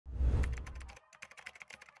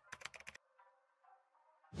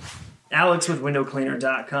Alex with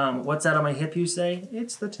windowcleaner.com. What's that on my hip, you say?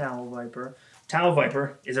 It's the Towel Viper. Towel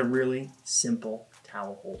Viper is a really simple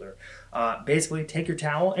towel holder. Basically, take your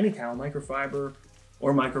towel, any towel, microfiber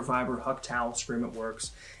or microfiber, Huck towel, Scream It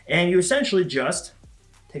works, and you essentially just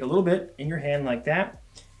take a little bit in your hand like that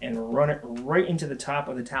and run it right into the top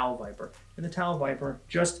of the Towel Viper. And the Towel Viper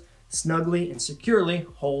just snugly and securely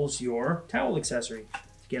holds your towel accessory.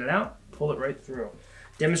 To get it out, pull it right through.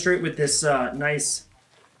 Demonstrate with this nice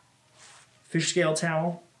fish scale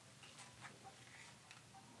towel.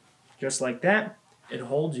 Just like that, it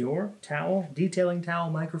holds your towel, detailing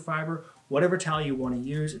towel, microfiber, whatever towel you want to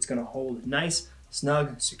use. It's going to hold nice,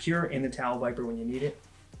 snug, secure in the Towel Viper when you need it.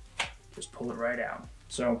 Just pull it right out.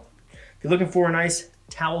 So if you're looking for a nice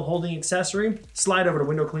towel holding accessory, slide over to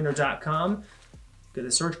windowcleaner.com. Go to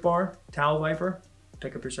the search bar, Towel Viper,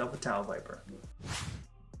 pick up yourself a Towel Viper.